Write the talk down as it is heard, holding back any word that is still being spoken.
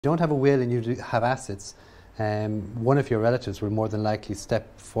you don't have a will and you do have assets, one of your relatives will more than likely step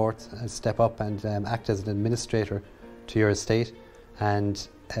up and act as an administrator to your estate and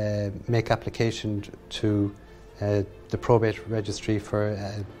make application to the Probate Registry for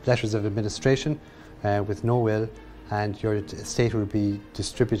letters of administration with no will, and your estate will be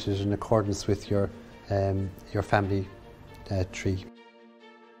distributed in accordance with your family tree.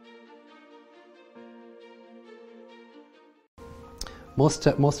 Most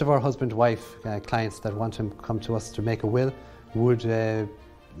of our husband-wife clients that want to come to us to make a will would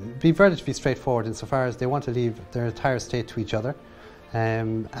be relatively straightforward insofar as they want to leave their entire estate to each other,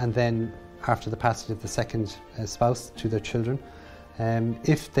 and then after the passage of the second spouse to their children.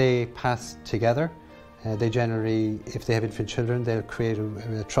 If they pass together, they generally, if they have infant children, they'll create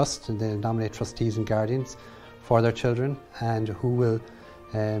a trust and they'll nominate trustees and guardians for their children, and who will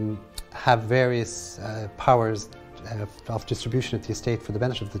have various powers of distribution of the estate for the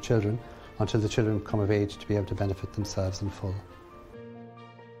benefit of the children until the children come of age to be able to benefit themselves in full.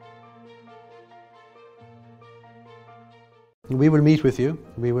 We will meet with you,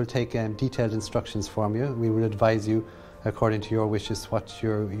 we will take detailed instructions from you, we will advise you according to your wishes what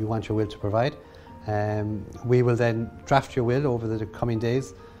you want your will to provide. We will then draft your will over the coming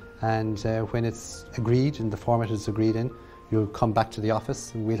days, and when it's agreed and the format is agreed in, you'll come back to the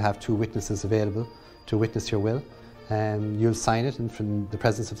office and we'll have 2 witnesses available to witness your will. You'll sign it, and from the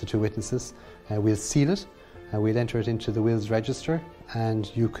presence of the 2 witnesses we'll seal it, and we'll enter it into the wills register,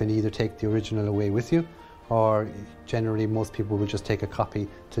 and you can either take the original away with you, or generally most people will just take a copy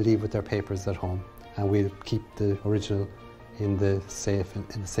to leave with their papers at home, and we'll keep the original in the safe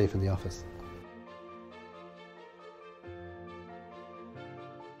in the office.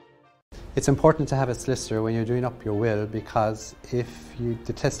 It's important to have a solicitor when you're doing up your will, because if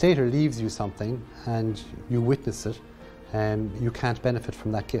the testator leaves you something and you witness it, you can't benefit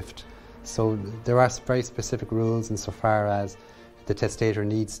from that gift. So there are very specific rules insofar as the testator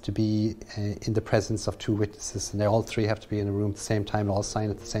needs to be in the presence of 2 witnesses, and they all 3 have to be in a room at the same time, all sign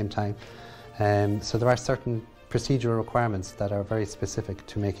at the same time. So there are certain procedural requirements that are very specific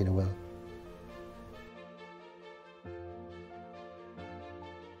to making a will.